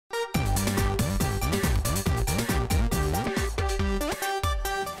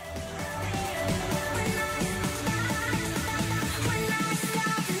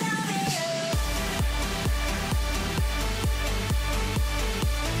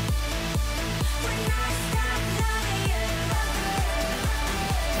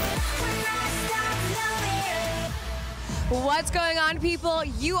What's going on, people?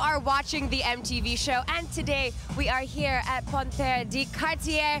 You are watching the MTV Show, and today we are here at Ponte di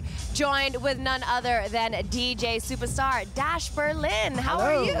Cartier, joined with none other than DJ superstar Dash Berlin. How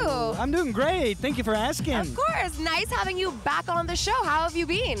are you? I'm doing great. Thank you for asking. Of course. Nice having you back on the show. How have you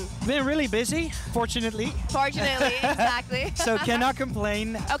been? Been really busy, fortunately. Fortunately, exactly. So cannot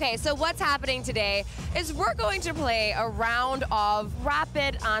complain. Okay, so what's happening today is we're going to play a round of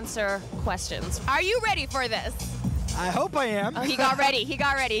rapid answer questions. Are you ready for this? I hope I am. Oh, he got ready. He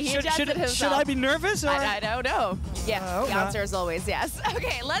got ready. He adjusted himself. Should I be nervous? Or? I don't know. Yes, the answer is always yes.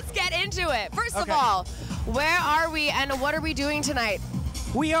 Okay, let's get into it. First of all, where are we and what are we doing tonight?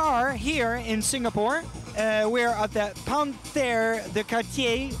 We are here in Singapore. We're at the Ponte de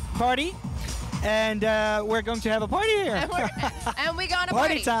Cartier party. And we're going to have a party here. And we're going to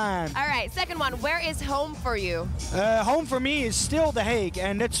party time. All right, second one. Where is home for you? Home for me is still The Hague,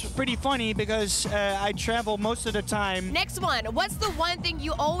 and that's pretty funny because I travel most of the time. Next one. What's the one thing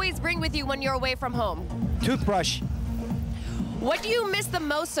you always bring with you when you're away from home? Toothbrush. What do you miss the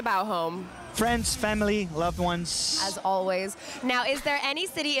most about home? Friends, family, loved ones. As always. Now, is there any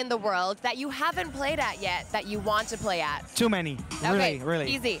city in the world that you haven't played at yet that you want to play at? Too many. Okay,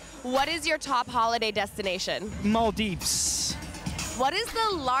 really. Easy. What is your top holiday destination? Maldives. What is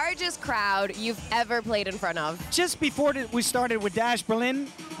the largest crowd you've ever played in front of? Just before we started with Dash Berlin,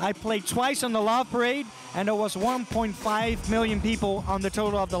 I played twice on the Love Parade, and there was 1.5 million people on the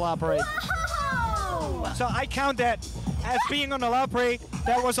total of the Love Parade. Wow! So I count that as being on the Love Parade.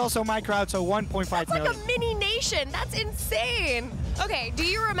 That was also my crowd, so 1.5 million. That's like a mini nation. That's insane. Okay, do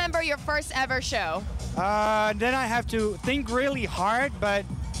you remember your first ever show? Then I have to think really hard, but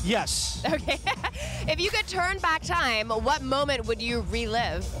yes. Okay. If you could turn back time, what moment would you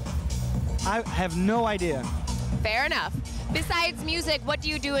relive? I have no idea. Fair enough. Besides music, what do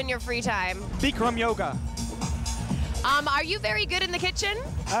you do in your free time? Bikram yoga. Are you very good in the kitchen?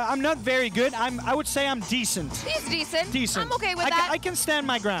 I'm not very good. I would say I'm decent. He's decent. Decent. I'm okay with that. I can stand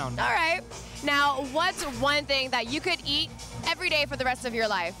my ground. All right. Now, what's one thing that you could eat every day for the rest of your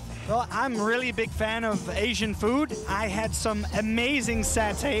life? Well, I'm really a big fan of Asian food. I had some amazing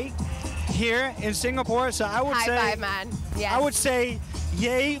satay here in Singapore, so I would say... High five, man. Yes. I would say,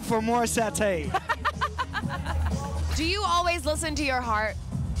 yay for more satay. Do you always listen to your heart?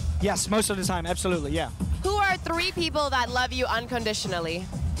 Yes, most of the time, absolutely, yeah. Who are 3 people that love you unconditionally?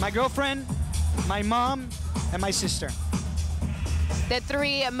 My girlfriend, my mom, and my sister. The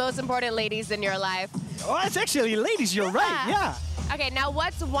 3 most important ladies in your life. Oh, it's actually ladies, you're right, yeah. Okay, now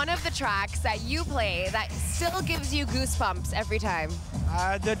what's one of the tracks that you play that still gives you goosebumps every time?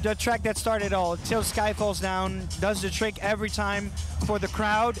 The track that started all, Till Sky Falls Down, does the trick every time for the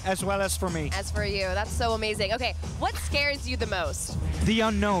crowd as well as for me. As for you, that's so amazing. Okay, what scares you the most? The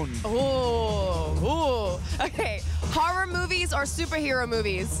unknown. Ooh. Okay, horror movies or superhero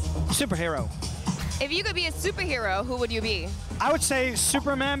movies? Superhero. If you could be a superhero, who would you be? I would say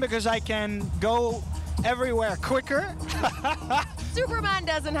Superman because I can go everywhere quicker. Superman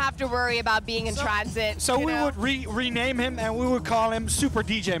doesn't have to worry about being in transit. So we would rename him and we would call him Super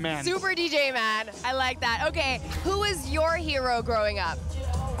DJ Man. Super DJ Man. I like that. Okay, who was your hero growing up?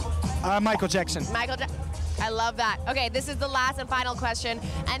 Michael Jackson. I love that. Okay, this is the last and final question,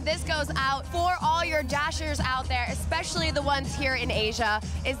 and this goes out for all your Dashers out there, especially the ones here in Asia.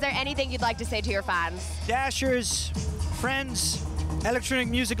 Is there anything you'd like to say to your fans? Dashers, friends, electronic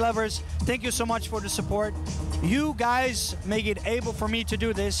music lovers, thank you so much for the support. You guys make it able for me to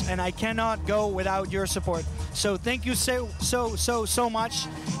do this, and I cannot go without your support. So thank you so much,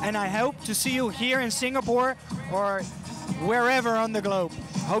 and I hope to see you here in Singapore or wherever on the globe.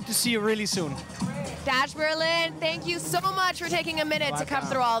 Hope to see you really soon. Dash Berlin, thank you so much for taking a minute to come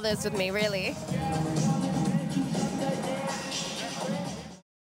through all this with me, really.